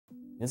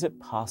Is it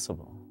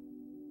possible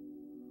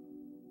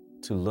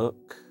to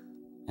look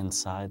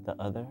inside the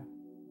other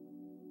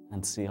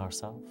and see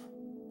ourselves?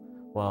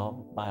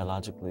 Well,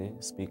 biologically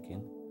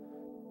speaking,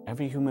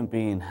 every human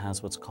being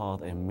has what's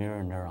called a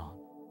mirror neuron.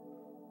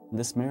 And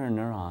this mirror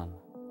neuron,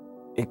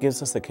 it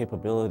gives us the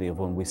capability of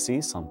when we see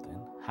something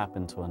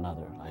happen to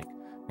another, like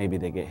maybe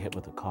they get hit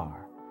with a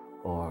car,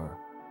 or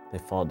they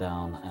fall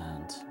down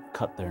and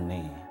cut their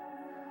knee,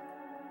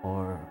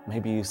 or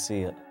maybe you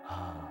see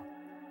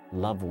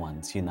loved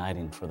ones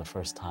uniting for the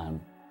first time,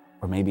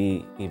 or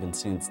maybe even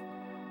seeing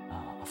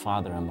a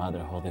father and mother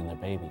holding their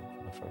baby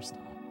for the first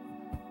time.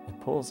 It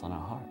pulls on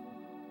our heart.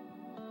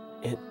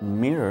 It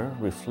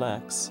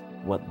reflects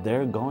what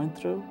they're going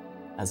through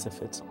as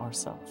if it's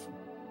ourselves.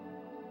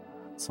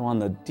 So on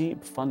the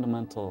deep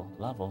fundamental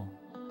level,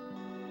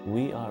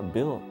 we are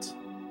built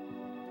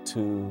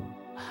to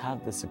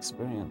have this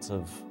experience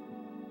of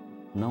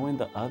knowing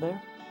the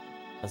other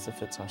as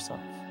if it's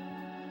ourselves.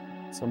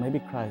 So maybe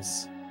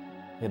Christ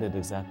hit it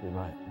exactly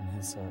right when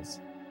he says,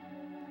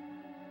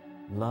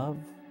 love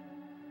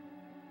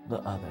the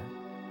other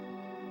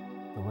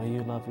the way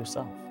you love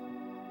yourself,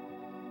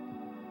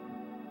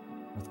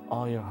 with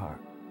all your heart,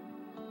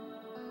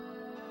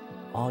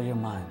 all your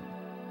mind,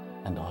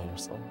 and all your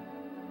soul.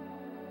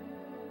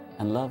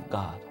 And love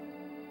God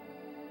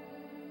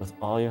with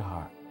all your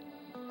heart,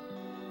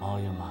 all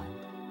your mind,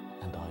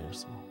 and all your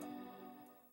soul.